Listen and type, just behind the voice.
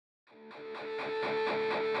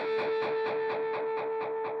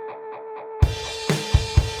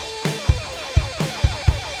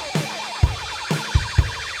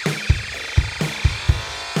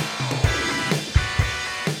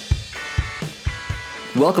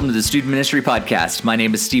Welcome to the Student Ministry Podcast. My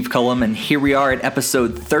name is Steve Cullum, and here we are at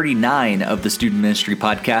episode 39 of the Student Ministry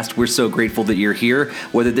Podcast. We're so grateful that you're here.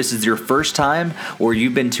 Whether this is your first time or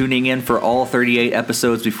you've been tuning in for all 38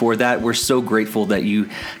 episodes before that, we're so grateful that you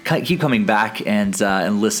keep coming back and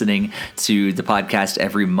listening to the podcast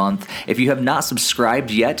every month. If you have not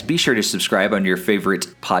subscribed yet, be sure to subscribe on your favorite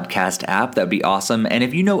podcast app. That would be awesome. And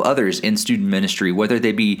if you know others in student ministry, whether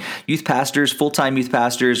they be youth pastors, full-time youth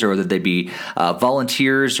pastors, or whether they be volunteers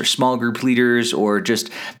or small group leaders or just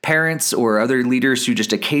parents or other leaders who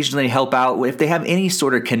just occasionally help out, if they have any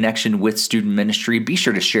sort of connection with student ministry, be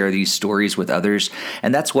sure to share these stories with others.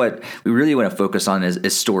 And that's what we really want to focus on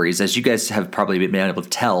is stories. As you guys have probably been able to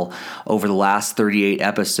tell over the last 38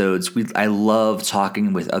 episodes, I love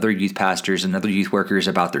talking with other youth pastors and other youth workers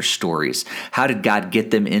about their stories. How did God get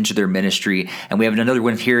them into their ministry? And we have another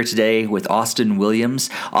one here today with Austin Williams.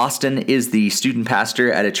 Austin is the student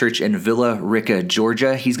pastor at a church in Villa Rica, Georgia.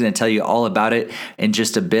 He's going to tell you all about it in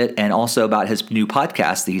just a bit, and also about his new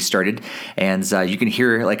podcast that he started. And you can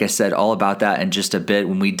hear, like I said, all about that in just a bit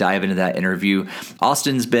when we dive into that interview.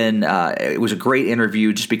 Austin's been, it was a great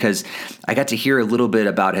interview just because I got to hear a little bit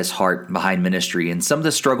about his heart behind ministry and some of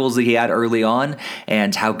the struggles that he had early on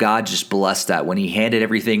and how God just blessed that when he handed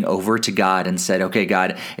everything over to God and said, okay,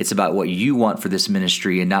 God, it's about what you want for this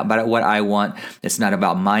ministry and not about what I want. It's not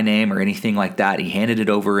about my name or anything like that. He handed it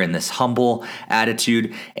over in this humble attitude,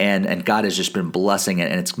 and God has just been blessing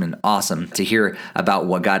it, and it's been awesome to hear about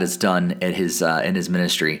what God has done at his in his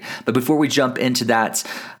ministry. But before we jump into that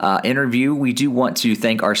interview, we do want to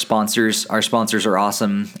thank our sponsors. Our sponsors are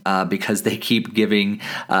awesome because they keep giving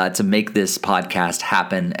to make this podcast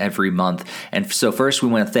happen every month. And so first, we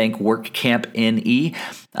want to thank WorkCamp NE.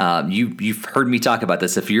 You've heard me talk about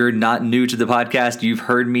this. If you're not new to the podcast, you've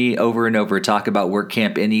heard me over and over talk about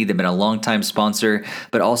WorkCamp NE. They've been a longtime sponsor,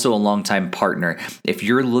 but also a longtime partner. If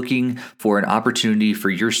you're looking for an opportunity for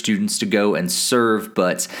your students to go and serve,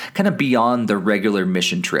 but kind of beyond the regular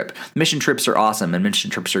mission trip. Mission trips are awesome and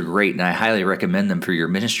mission trips are great, and I highly recommend them for your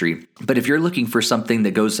ministry. But if you're looking for something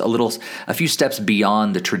that goes a few steps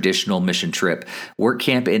beyond the traditional mission trip,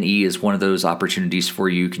 WorkCamp NE is one of those opportunities for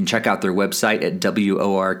you. You can check out their website at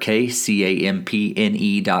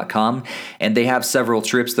workcampne.com, and they have several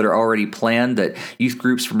trips that are already planned that youth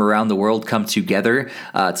groups from around the world come together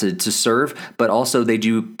to serve, but also they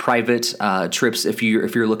do private trips if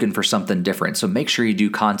you're looking for something different. So make sure you do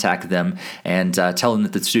contact them and tell them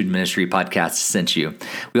that the Student Ministry Podcast sent you.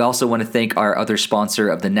 We also want to thank our other sponsor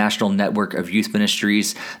of the National Network of Youth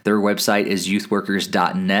Ministries. Their website is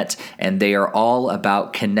youthworkers.net, and they are all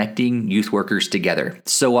about connecting youth workers together.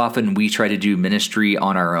 So often we try to do ministry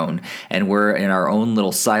on our own, and we're in our own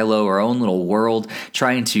little silo, our own little world,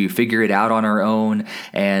 trying to figure it out on our own,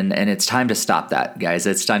 and it's time to stop that, guys.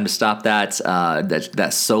 It's time to stop that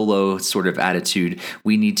solo sort of attitude.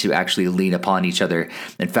 We need to actually lean upon each other.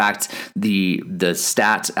 In fact, the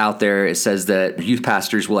stat out there, it says that youth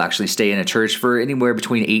pastors will actually stay in a church for anywhere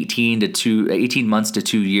between 18 months to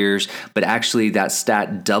 2 years, but actually that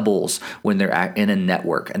stat doubles when they're in a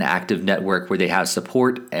network, an active network where they have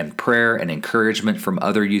support and prayer and encouragement from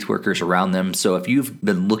other youth workers around them. So if you've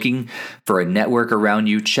been looking for a network around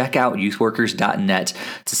you, check out youthworkers.net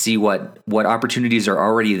to see what opportunities are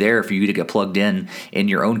already there for you to get plugged in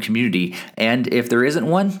your own community. And if there isn't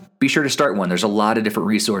one, be sure to start one. There's a lot of different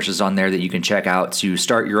resources on there that you can check out to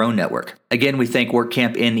start your own network. Again, we thank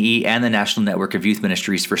WorkCamp NE and the National Network of Youth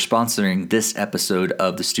Ministries for sponsoring this episode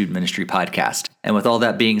of the Student Ministry Podcast. And with all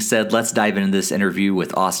that being said, let's dive into this interview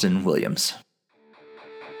with Austin Williams.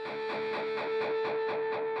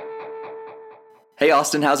 Hey,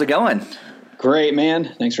 Austin, how's it going? Great,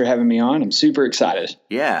 man. Thanks for having me on. I'm super excited.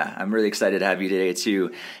 Yeah, I'm really excited to have you today,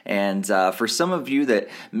 too. And for some of you that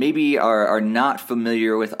maybe are not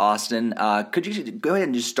familiar with Austin, could you go ahead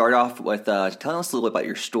and just start off with telling us a little bit about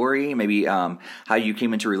your story, maybe how you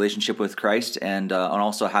came into a relationship with Christ, and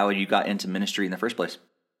also how you got into ministry in the first place?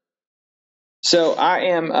 So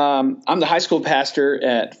I'm the high school pastor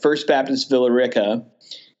at First Baptist Villa Rica,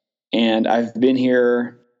 and I've been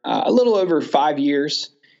here a little over 5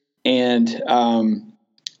 years. And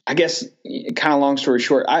I guess, kind of long story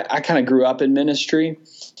short, I kind of grew up in ministry.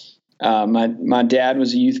 My dad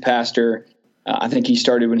was a youth pastor. I think he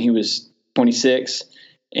started when he was 26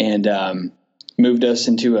 and moved us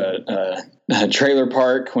into a trailer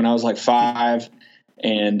park when I was like 5.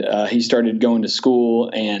 And he started going to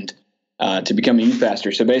school and to become a youth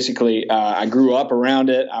pastor. So basically, I grew up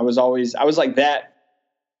around it. I was like that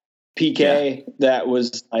PK that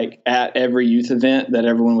was like at every youth event that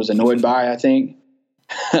everyone was annoyed by, I think.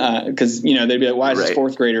 Because, they'd be like, why is this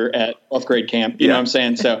fourth grader at 12th grade camp? You know what I'm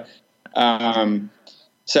saying? So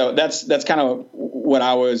So that's kind of what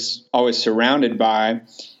I was always surrounded by.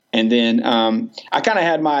 And then I kind of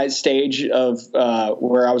had my stage of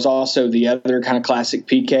where I was also the other kind of classic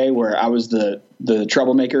PK, where I was the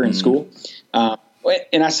troublemaker in school.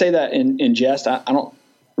 And I say that in jest. I don't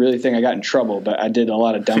really think I got in trouble, but I did a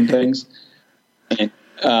lot of dumb things, and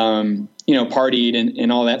partied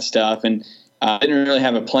and all that stuff. And I didn't really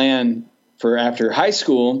have a plan for after high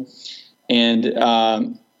school. And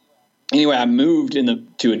anyway, I moved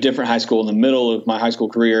to a different high school in the middle of my high school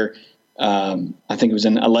career. I think it was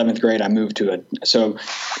in 11th grade. I moved in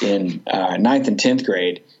 9th and 10th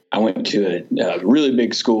grade, I went to a really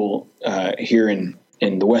big school here in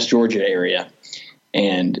the West Georgia area.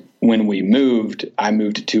 And when we moved, I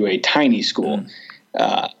moved to a tiny school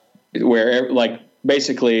where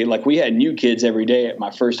basically we had new kids every day at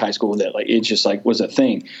my first high school that it just was a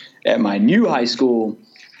thing. At my new high school,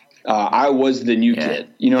 I was the new kid.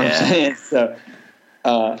 You know what I'm saying? So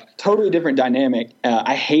totally different dynamic.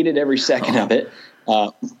 I hated every second of it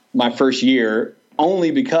my first year,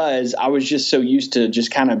 only because I was just so used to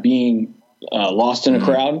just kind of being lost in a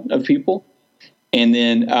crowd of people. And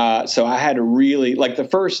then so I had to really, the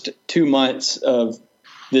first 2 months of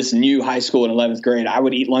this new high school in 11th grade, I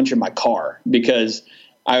would eat lunch in my car because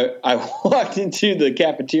I walked into the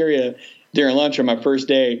cafeteria during lunch on my first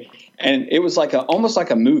day, and it was almost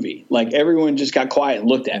like a movie. Everyone just got quiet and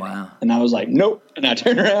looked at me, and I was like, nope. And I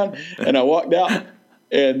turned around and I walked out,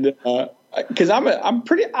 and because I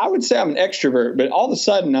would say I'm an extrovert, but all of a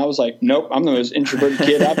sudden I was like, nope, I'm the most introverted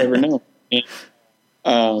kid I've ever known.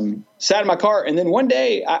 And, sat in my car, and then one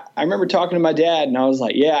day I remember talking to my dad, and I was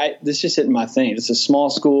like, this just isn't my thing. It's a small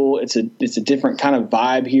school. It's a different kind of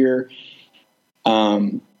vibe here.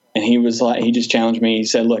 And he was like, he just challenged me. He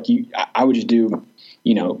said, look, I would just do,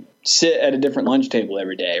 sit at a different lunch table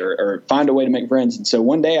every day or find a way to make friends. And so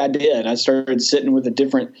one day I did. I started sitting with a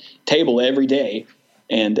different table every day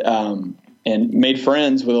and made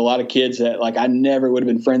friends with a lot of kids that I never would have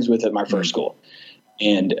been friends with at my first school.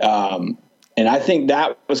 And I think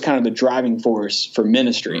that was kind of the driving force for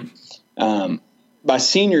ministry. By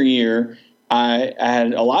senior year, I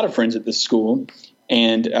had a lot of friends at this school,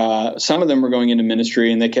 and some of them were going into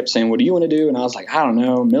ministry, and they kept saying, what do you want to do? And I was like, I don't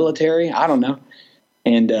know, military? I don't know.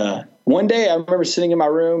 And one day I remember sitting in my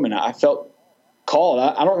room, and I felt called.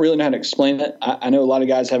 I don't really know how to explain it. I know a lot of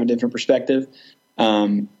guys have a different perspective.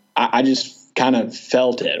 I just kind of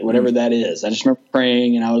felt it, whatever that is. I just remember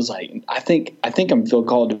praying, and I was like, I think I'm feel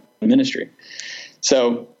called to ministry.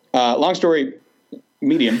 So, long story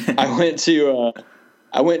medium, I went to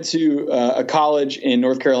a college in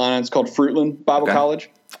North Carolina. It's called Fruitland Bible College,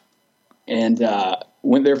 and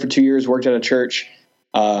went there for 2 years. Worked at a church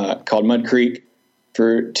called Mud Creek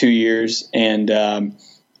for 2 years, and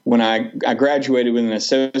when I graduated with an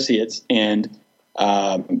associate's, and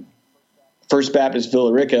First Baptist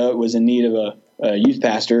Villa Rica was in need of a youth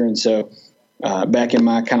pastor, and so back in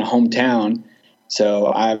my kind of hometown. So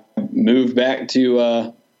I moved back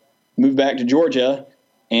to Georgia,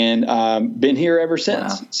 and been here ever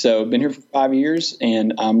since. Wow. So been here for 5 years,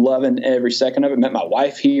 and I'm loving every second of it. Met my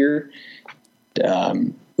wife here.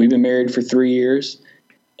 We've been married for 3 years,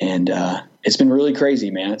 and it's been really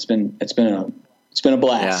crazy, man. It's been a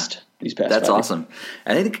blast. Yeah. That's awesome.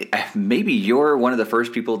 And I think maybe you're one of the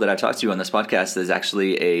first people that I talked to on this podcast that is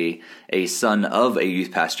actually a son of a youth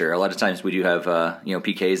pastor. A lot of times we do have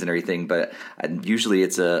PKs and everything, but usually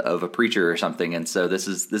it's of a preacher or something. And so this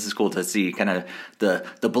is cool to see kind of the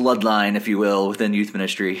bloodline, if you will, within youth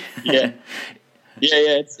ministry. Yeah.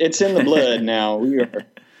 It's in the blood now. We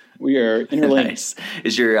are interlinked. Nice.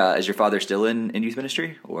 Is your father still in youth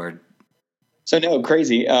ministry or? So no,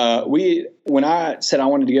 crazy. When I said I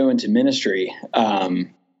wanted to go into ministry,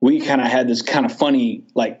 we kind of had this kind of funny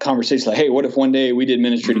conversation, hey, what if one day we did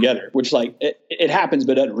ministry together? Which it happens,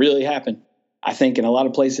 but doesn't really happen, I think, in a lot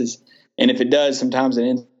of places. And if it does, sometimes it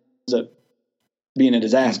ends up being a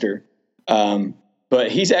disaster. But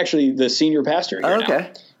he's actually the senior pastor here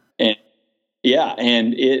now. And yeah,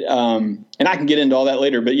 and it and I can get into all that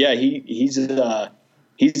later. But yeah, he's the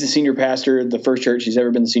senior pastor of the first church he's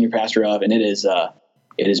ever been the senior pastor of, and it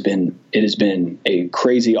has been a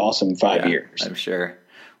crazy, awesome 5 years. I'm sure.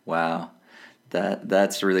 Wow.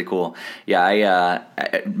 That's really cool. Yeah,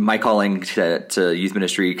 my calling to youth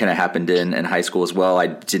ministry kind of happened in high school as well. I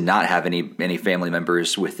did not have any family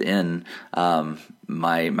members within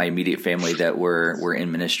my immediate family that were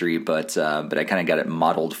in ministry, but I kind of got it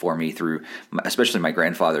modeled for me through, especially my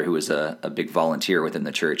grandfather, who was a big volunteer within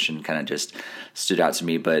the church and kind of just stood out to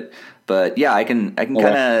me. But yeah, I can kind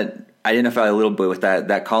of identify a little bit with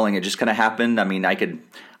that calling. It just kind of happened. I mean, I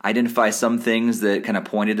identify some things that kind of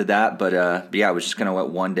pointed to that. But yeah, it was just kind of what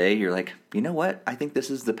one day you're like, you know what? I think this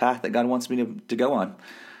is the path that God wants me to go on.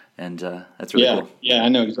 And that's really cool. Yeah, I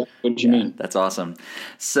know exactly what you mean. That's awesome.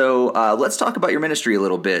 So let's talk about your ministry a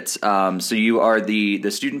little bit. So you are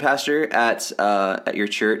the student pastor at your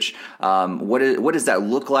church. What does that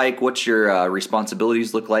look like? What's your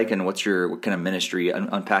responsibilities look like? And what kind of ministry?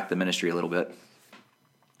 Unpack the ministry a little bit.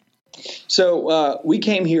 So we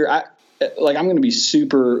came here. I'm going to be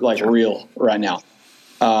super real right now.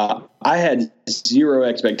 I had zero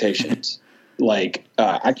expectations.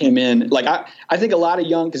 I came in, I think a lot of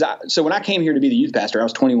young, so when I came here to be the youth pastor, I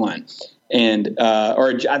was 21 and,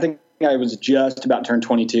 I think I was just about turned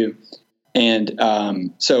 22.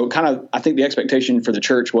 And, so I think the expectation for the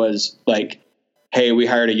church was hey, we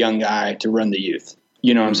hired a young guy to run the youth,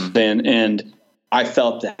 you know what I'm saying? And I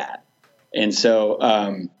felt that. And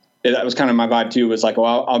so, that was kind of my vibe too, was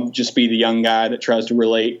well, I'll just be the young guy that tries to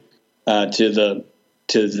relate, to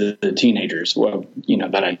the teenagers. Well,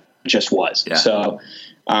 that I just was. Yeah. So,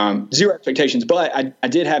 zero expectations, but I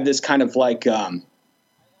did have this kind of I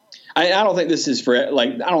don't think this is I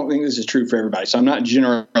don't think this is true for everybody. So I'm not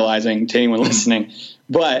generalizing to anyone listening,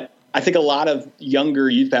 but I think a lot of younger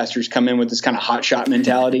youth pastors come in with this kind of hot shot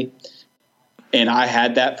mentality. And I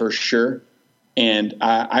had that for sure. And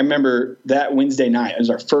I remember that Wednesday night, it was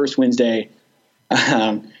our first Wednesday.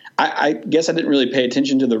 I guess I didn't really pay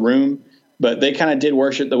attention to the room, but they kind of did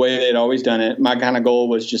worship the way they'd always done it. My kind of goal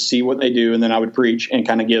was just see what they do, and then I would preach and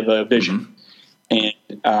kind of give a vision. And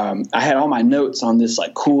I had all my notes on this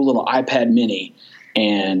cool little iPad mini,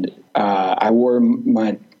 and I wore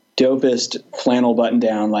my dopest flannel button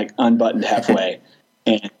down, unbuttoned halfway,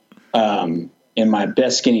 and in my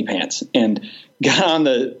best skinny pants, and got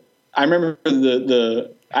on I remember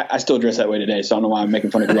I still dress that way today, so I don't know why I'm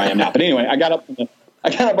making fun of who I am now. But anyway, I got up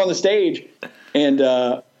on the stage, and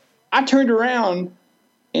I turned around,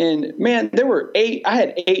 and man, there were 8. I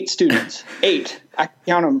had 8 students. 8. I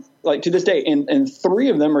count them to this day, and 3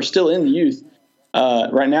 of them are still in the youth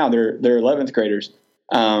right now. They're 11th graders.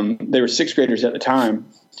 They were 6th graders at the time.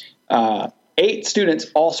 8 students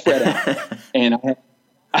all spread out, and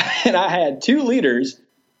I had 2 leaders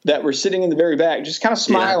that were sitting in the very back, just kind of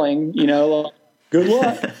smiling, good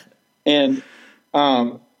luck. And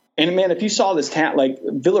man, if you saw this town,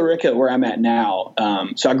 Villa Rica, where I'm at now.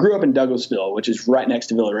 So I grew up in Douglasville, which is right next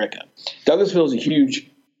to Villa Rica. Douglasville is a huge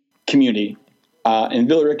community, and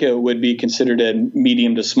Villa Rica would be considered a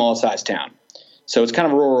medium to small size town. So it's kind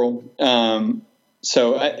of rural.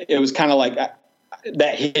 So it was kind of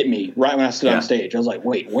that hit me right when I stood on stage. I was like,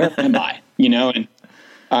 wait, where am I?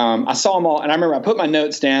 And I saw them all, and I remember I put my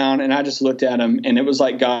notes down, and I just looked at them, and it was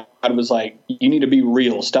like God was like, you need to be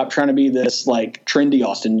real. Stop trying to be this trendy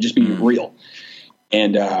Austin, just be real.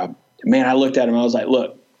 And man, I looked at him, I was like,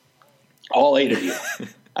 look, all 8 of you.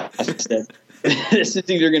 I said, this is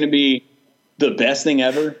either going to be the best thing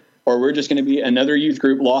ever, or we're just going to be another youth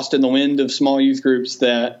group lost in the wind of small youth groups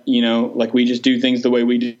that, we just do things the way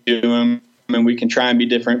we do them, and we can try and be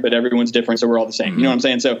different, but everyone's different, so we're all the same. You know what I'm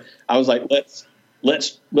saying? So I was like,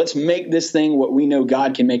 let's make this thing what we know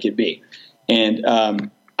God can make it be. And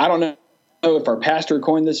I don't know if our pastor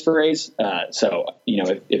coined this phrase. So,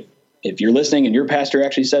 if you're listening and your pastor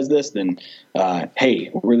actually says this, then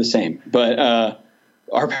hey, we're the same. But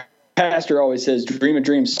our pastor always says, dream a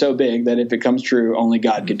dream so big that if it comes true, only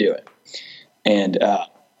God could do it. And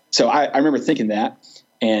so I remember thinking that.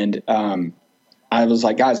 And I was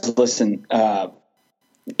like, guys, listen,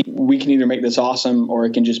 we can either make this awesome or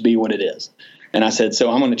it can just be what it is. And I said, so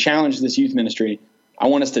I'm going to challenge this youth ministry. I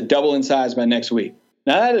want us to double in size by next week.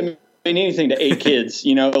 Now, that didn't mean anything to 8 kids,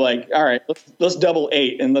 all right, let's double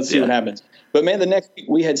 8 and let's see what happens. But man, the next week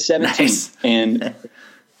we had 17 and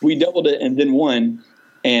we doubled it and then won.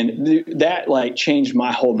 And that changed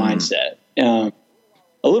my whole mindset. A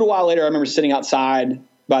little while later, I remember sitting outside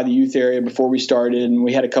by the youth area before we started, and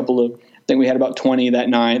we had I think we had about 20 that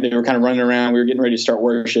night. They were kind of running around. We were getting ready to start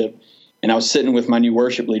worship. And I was sitting with my new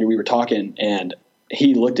worship leader. We were talking, and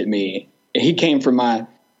he looked at me. He came from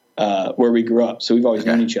where we grew up, so we've always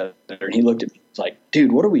known each other. And he looked at me. He was like,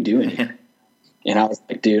 dude, what are we doing here? And I was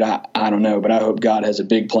like, dude, I don't know, but I hope God has a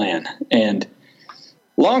big plan. And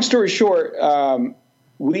long story short, about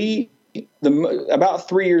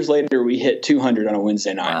 3 years later, we hit 200 on a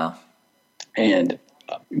Wednesday night. Wow. And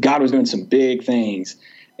God was doing some big things.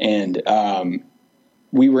 And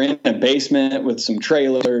we were in a basement with some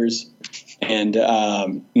trailers, and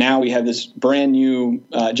now we have this brand new,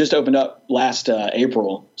 just opened up last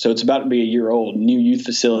April, so it's about to be a year old, new youth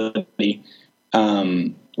facility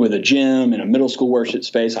with a gym and a middle school worship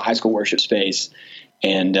space, a high school worship space,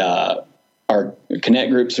 and our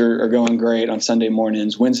connect groups are going great on Sunday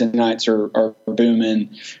mornings. Wednesday nights are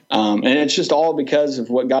booming. And it's just all because of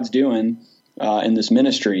what God's doing in this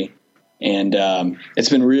ministry. And it's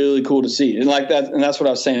been really cool to see. And like that, and that's what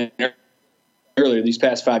I was saying earlier. These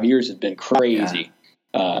past 5 years have been crazy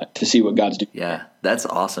to see what God's doing. Yeah, that's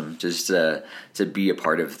awesome. Just to be a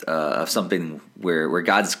part of something where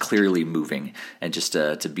God's clearly moving, and just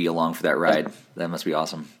to be along for that ride. That must be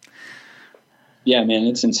awesome. Yeah, man,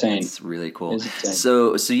 it's insane. It's really cool.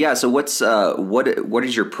 So what's what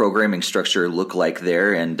does your programming structure look like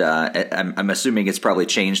there? And I'm assuming it's probably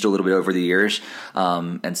changed a little bit over the years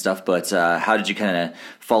and stuff. But how did you kind of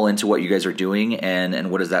fall into what you guys are doing, and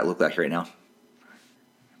what does that look like right now?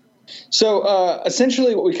 So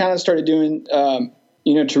essentially, what we kind of started doing,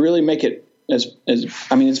 to really make it as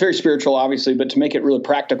I mean, it's very spiritual, obviously, but to make it really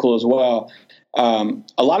practical as well.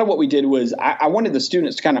 A lot of what we did was I wanted the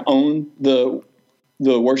students to kind of own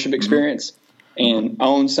the worship experience and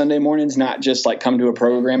own Sunday mornings, not just like come to a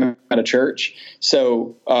program at a church.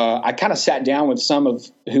 So I kind of sat down with some of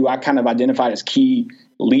who I kind of identified as key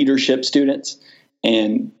leadership students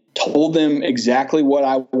and told them exactly what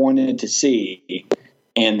I wanted to see,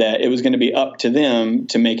 and that it was going to be up to them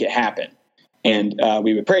to make it happen. And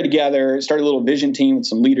we would pray together, start a little vision team with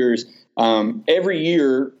some leaders. Every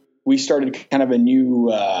year we started kind of a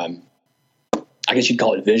new, I guess you'd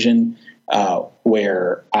call it vision,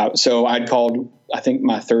 where I'd called, I think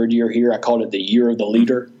my third year here, I called it the year of the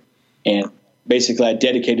leader. And basically I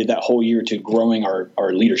dedicated that whole year to growing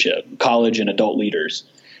our leadership, college and adult leaders.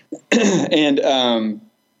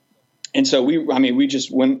 And so we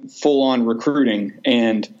just went full on recruiting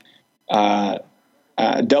and,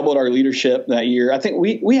 doubled our leadership that year. I think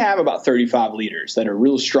we have about 35 leaders that are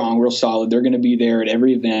real strong, real solid. They're going to be there at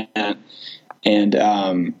every event. And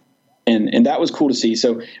that was cool to see.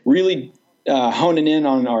 So really, honing in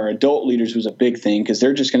on our adult leaders was a big thing, because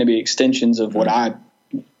they're just going to be extensions of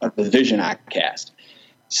of the vision I cast.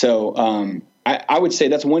 So, I would say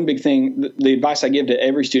that's one big thing. The advice I give to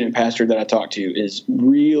every student pastor that I talk to is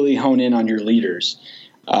really hone in on your leaders,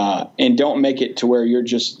 and don't make it to where you're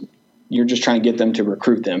just trying to get them to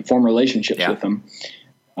recruit them, form relationships with them.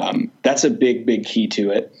 That's a big key to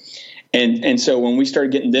it. And so when we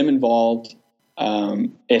started getting them involved,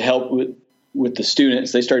 it helped with the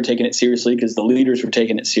students. They started taking it seriously because the leaders were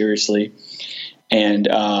taking it seriously. And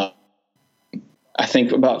I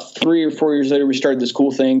think about 3 or 4 years later, we started this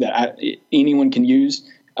cool thing that anyone can use.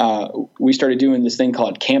 We started doing this thing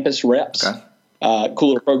called Campus Reps. Okay. Cool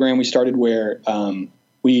little program we started where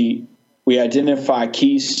we identify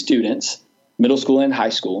key students, middle school and high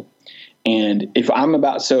school. And if I'm we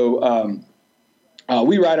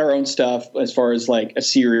write our own stuff as far as like a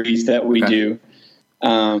series that we do.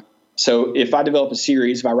 So if I develop a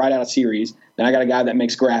series, if I write out a series, then I got a guy that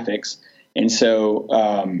makes graphics. And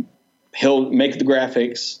so he'll make the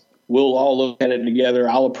graphics. We'll all look at it together.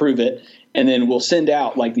 I'll approve it. And then we'll send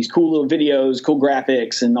out like these cool little videos, cool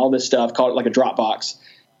graphics, and all this stuff, call it like a Dropbox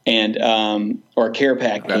and or a care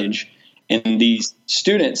package. Okay. And these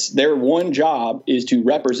students, their one job is to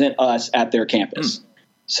represent us at their campus.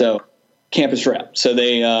 So campus rep. So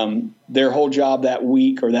they their whole job that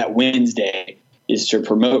week or that Wednesday is to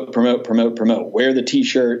promote, wear the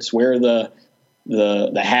T-shirts, wear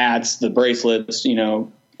the hats, the bracelets,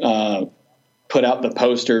 put out the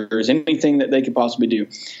posters, anything that they could possibly do.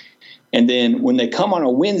 And then when they come on a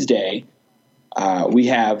Wednesday, we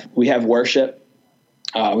have worship.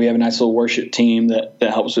 We have a nice little worship team that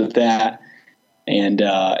helps with that. And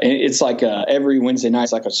it's like every Wednesday night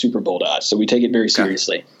is like a Super Bowl to us. So we take it very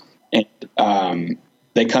seriously. And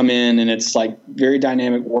they come in and it's like very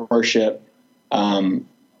dynamic worship.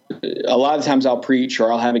 A lot of times I'll preach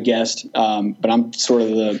or I'll have a guest, but I'm sort of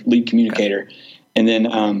the lead communicator. And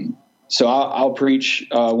then so I'll preach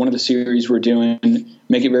one of the series we're doing,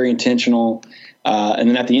 make it very intentional. And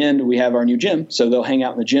then at the end, we have our new gym. So they'll hang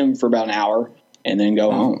out in the gym for about an hour and then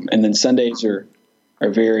go home. And then Sundays are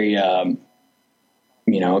very, kind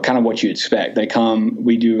of what you expect. They come,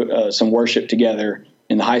 we do some worship together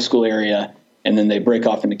in the high school area, and then they break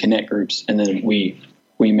off into connect groups, and then we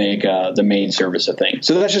make the main service a thing.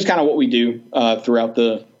 So that's just kind of what we do throughout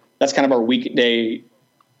that's kind of our weekday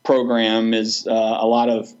program is a lot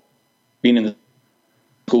of being in the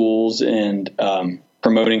schools and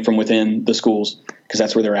promoting from within the schools, because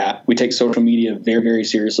that's where they're at. We take social media very, very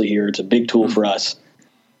seriously here. It's a big tool for us.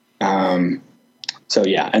 So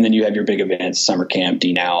yeah, and then you have your big events, summer camp,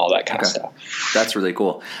 DNOW, all that kind of stuff. That's really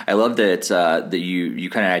cool. I love that that you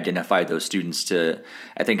kind of identify those students to.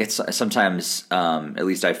 I think it's sometimes, at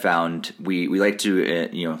least I found, we like to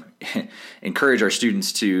encourage our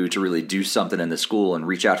students to really do something in the school and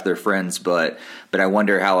reach out to their friends, but I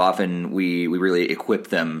wonder how often we really equip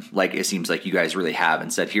them, like it seems like you guys really have,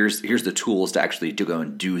 and said, here's the tools to actually to go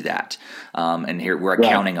and do that, and here we're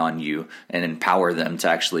counting on you, and empower them to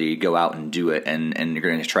actually go out and do it, and you're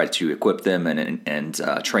going to try to equip them and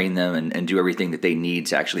train them and do everything that they need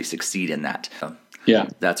to actually succeed in that. Yeah,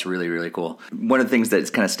 that's really, really cool. One of the things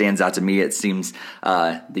that kind of stands out to me, it seems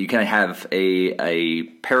that you kind of have a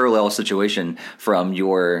parallel situation from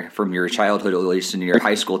your childhood, at least in your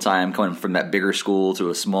high school time, coming from that bigger school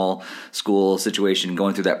to a small school situation,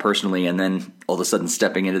 going through that personally, and then all of a sudden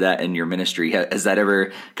stepping into that in your ministry. Has that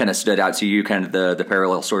ever kind of stood out to you, kind of the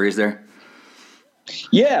parallel stories there?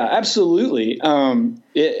 Yeah, absolutely. And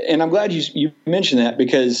I'm glad you mentioned that,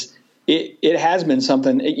 because it has been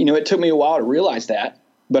something, it took me a while to realize that,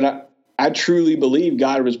 but I truly believe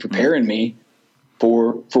God was preparing me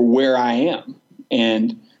for where I am.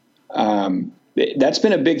 And that's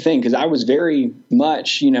been a big thing, because I was very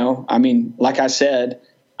much, like I said,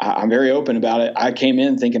 I'm very open about it. I came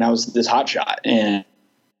in thinking I was this hot shot, and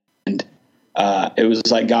it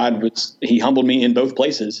was like He humbled me in both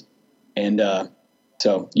places. And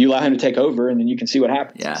so you allow Him to take over, and then you can see what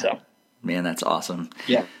happens. Yeah. So. Man, that's awesome.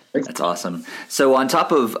 Yeah. That's awesome. So on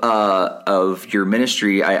top of your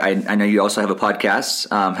ministry, I know you also have a podcast.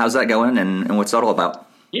 How's that going, and what's that all about?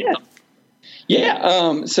 Yeah.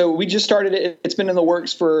 Yeah. So we just started it. It's been in the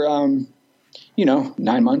works for,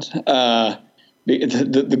 9 months.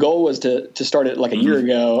 The goal was to start it like a year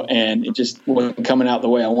ago, and it just wasn't coming out the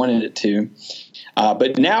way I wanted it to.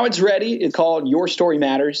 But now it's ready. It's called Your Story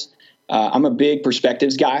Matters. I'm a big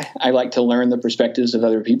perspectives guy. I like to learn the perspectives of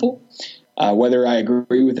other people. Whether I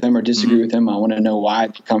agree with them or disagree with them, I want to know why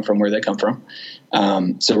they come from where they come from.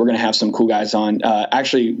 So we're going to have some cool guys on.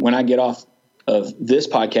 Actually, when I get off of this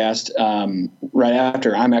podcast, right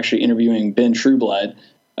after, I'm actually interviewing Ben Trueblood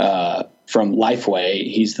from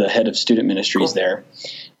Lifeway. He's the head of student ministries there.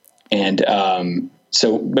 And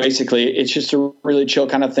so basically, it's just a really chill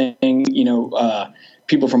kind of thing.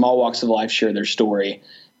 People from all walks of life share their story,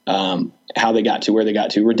 how they got to where they got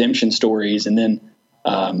to, redemption stories, and then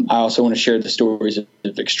I also want to share the stories of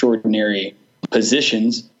extraordinary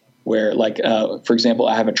positions where, like, for example,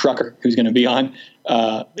 I have a trucker who's going to be on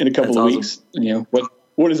in a couple of weeks.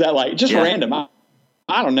 What is that like? Just random.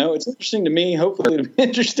 I don't know. It's interesting to me. Hopefully it'll be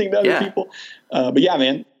interesting to other people. But yeah,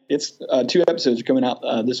 man, it's 2 episodes are coming out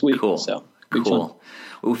this week. Cool. So cool.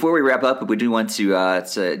 Well, before we wrap up, we do want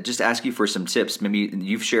to just ask you for some tips. Maybe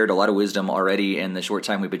you've shared a lot of wisdom already in the short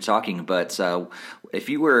time we've been talking, but if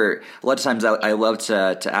you were, a lot of times I love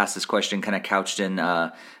to ask this question kind of couched in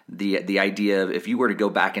the idea of, if you were to go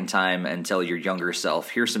back in time and tell your younger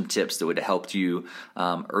self, here's some tips that would have helped you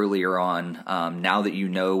earlier on. Now that you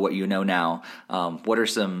know what you know now, what are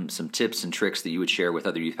some tips and tricks that you would share with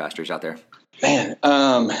other youth pastors out there? Man,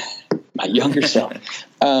 my younger self.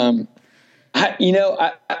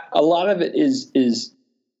 A lot of it is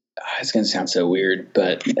it's going to sound so weird,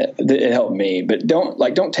 but it helped me. But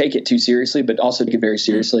don't take it too seriously, but also take it very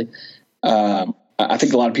seriously. I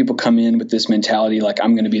think a lot of people come in with this mentality, like,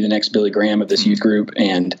 I'm going to be the next Billy Graham of this youth group,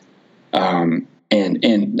 and I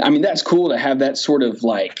mean, that's cool to have that sort of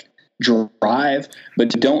like drive, but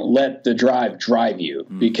don't let the drive drive you,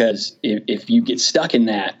 because if you get stuck in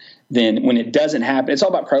that, then when it doesn't happen, it's all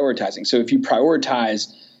about prioritizing. So if you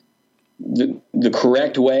prioritize the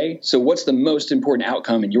correct way. So what's the most important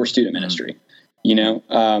outcome in your student ministry?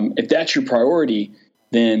 If that's your priority,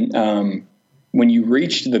 then when you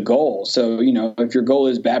reach the goal, so, if your goal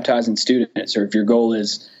is baptizing students, or if your goal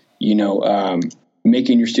is,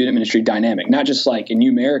 making your student ministry dynamic, not just like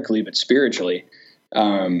numerically, but spiritually,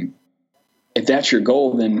 if that's your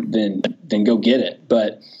goal, then go get it.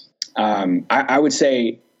 But I would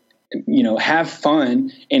say, have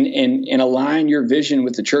fun and align your vision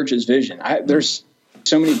with the church's vision. There's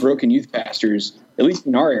so many broken youth pastors, at least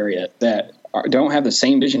in our area, that don't have the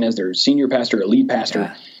same vision as their senior pastor or lead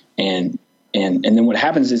pastor. Yeah. And then what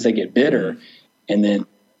happens is they get bitter, and then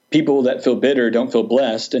people that feel bitter don't feel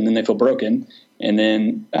blessed, and then they feel broken. And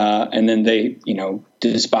then they,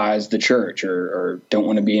 despise the church or don't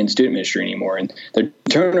want to be in student ministry anymore. And the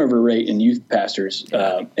turnover rate in youth pastors,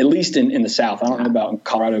 at least in the South, I don't know about in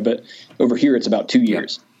Colorado, but over here it's about 2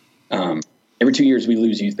 years. Every 2 years we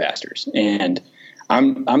lose youth pastors. And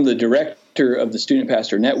I'm the director of the Student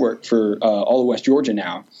Pastor Network for all of West Georgia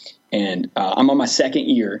now. And I'm on my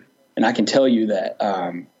 2nd year. And I can tell you that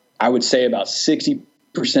I would say about 60%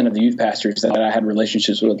 of the youth pastors that I had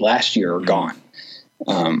relationships with last year are gone.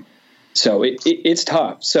 So it's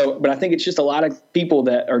tough. But I think it's just a lot of people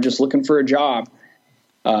that are just looking for a job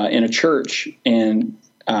in a church, and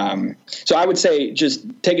So I would say just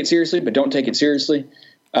take it seriously, but don't take it seriously.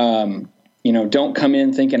 Don't come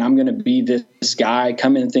in thinking I'm going to be this guy.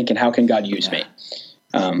 Come in thinking, how can God use me?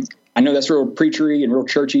 I know that's real preachery and real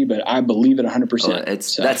churchy, but I believe it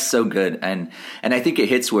 100%. That's so good. And I think it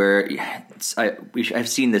hits where I've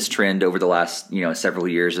seen this trend over the last, several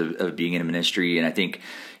years of being in a ministry. And I think,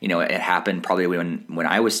 it happened probably when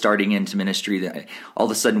I was starting into ministry, that all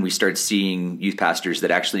of a sudden we started seeing youth pastors that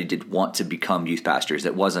actually did want to become youth pastors.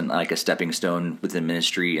 It wasn't like a stepping stone within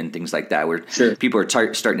ministry and things like that, where Sure. people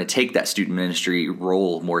are starting to take that student ministry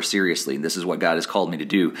role more seriously. And this is what God has called me to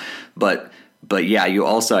do. But yeah, you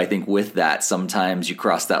also, I think with that, sometimes you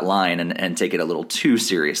cross that line and take it a little too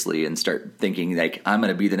seriously and start thinking like, I'm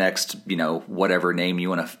going to be the next, whatever name you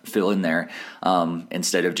want to fill in there,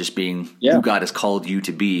 instead of just being who God has called you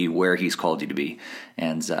to be, where he's called you to be.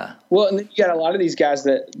 And and then you got a lot of these guys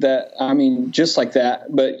that just like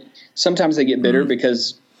that, but sometimes they get bitter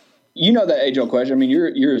because that age-old question. I mean,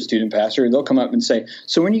 you're a student pastor. They'll come up and say,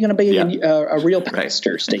 so when are you going to be a real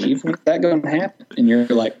pastor, right. Steve? When's that going to happen? And you're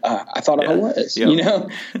like, I thought I was,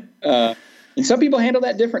 and some people handle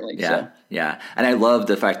that differently. Yeah. So. Yeah. And I love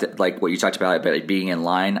the fact that like what you talked about being in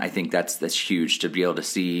line. I think that's huge to be able to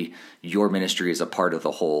see your ministry as a part of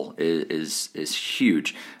the whole is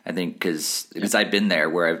huge. I think because I've been there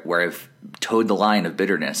where I've towed the line of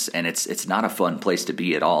bitterness, and it's not a fun place to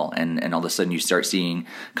be at all. And all of a sudden you start seeing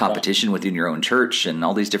competition within your own church and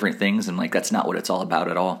all these different things. And like, that's not what it's all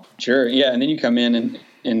about at all. Sure. Yeah. And then you come in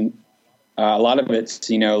and a lot of it's,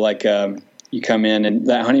 you come in and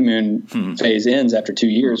that honeymoon phase ends after 2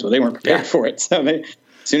 years. Well, they weren't prepared for it. So as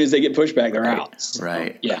soon as they get pushback, they're out. So,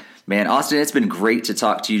 right. Yeah. Man, Austin, it's been great to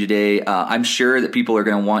talk to you today. I'm sure that people are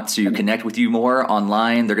going to want to connect with you more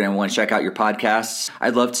online. They're going to want to check out your podcasts.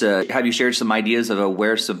 I'd love to have you share some ideas of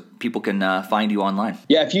where some people can find you online.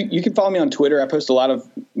 Yeah, if you can follow me on Twitter. I post a lot of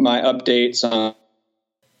my updates on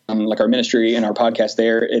like our ministry and our podcast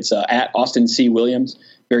there. It's at Austin C. Williams.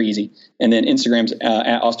 Very easy. And then Instagram's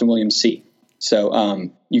at Austin Williams C.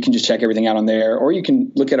 So you can just check everything out on there, or you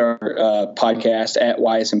can look at our podcast at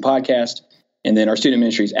YSM Podcast, and then our student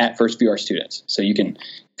ministries at First View Our Students. So you can,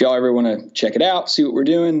 if y'all ever want to check it out, see what we're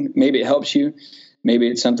doing, maybe it helps you. Maybe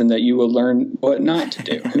it's something that you will learn what not to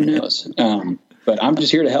do. Who knows? But I'm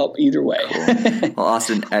just here to help either way. Cool. Well,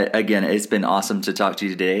 Austin, again, it's been awesome to talk to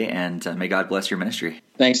you today, and may God bless your ministry.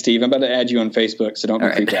 Thanks, Steve. I'm about to add you on Facebook, so don't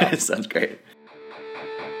be freaked out. Sounds great.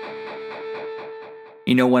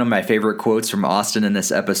 One of my favorite quotes from Austin in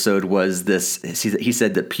this episode was this. He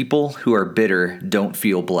said that people who are bitter don't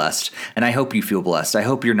feel blessed. And I hope you feel blessed. I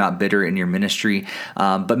hope you're not bitter in your ministry.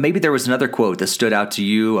 But maybe there was another quote that stood out to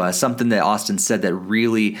you, something that Austin said that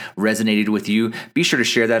really resonated with you. Be sure to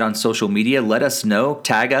share that on social media. Let us know.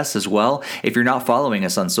 Tag us as well. If you're not following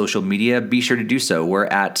us on social media, be sure to do so. We're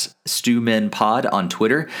at StewMenPod on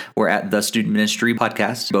Twitter. We're at The Student Ministry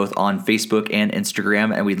Podcast, both on Facebook and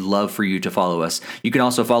Instagram. And we'd love for you to follow us. You can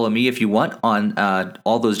also follow me if you want on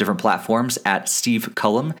all those different platforms at Steve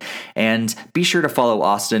Cullum, and be sure to follow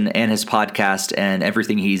Austin and his podcast and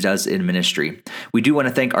everything he does in ministry. We do want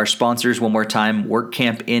to thank our sponsors one more time,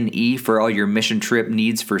 WorkCamp NE, for all your mission trip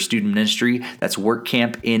needs for student ministry. That's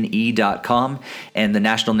workcampne.com, and the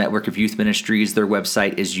National Network of Youth Ministries. Their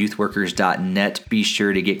website is youthworkers.net. Be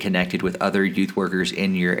sure to get connected with other youth workers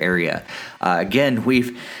in your area. Again,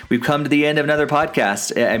 we've come to the end of another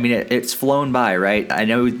podcast. I mean, it's flown by, right? I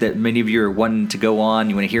know that many of you are wanting to go on.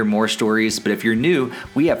 You want to hear more stories, but if you're new,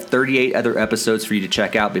 we have 38 other episodes for you to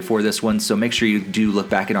check out before this one. So make sure you do look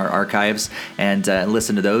back in our archives and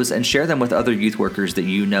listen to those and share them with other youth workers that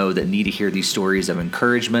you know that need to hear these stories of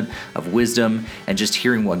encouragement, of wisdom, and just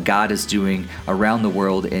hearing what God is doing around the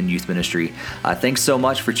world in youth ministry. Thanks so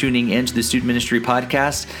much for tuning in to the Student Ministry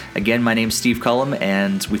Podcast. Again, my name's Steve Cullum,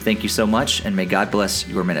 and we thank you so much, and may God bless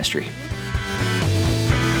your ministry.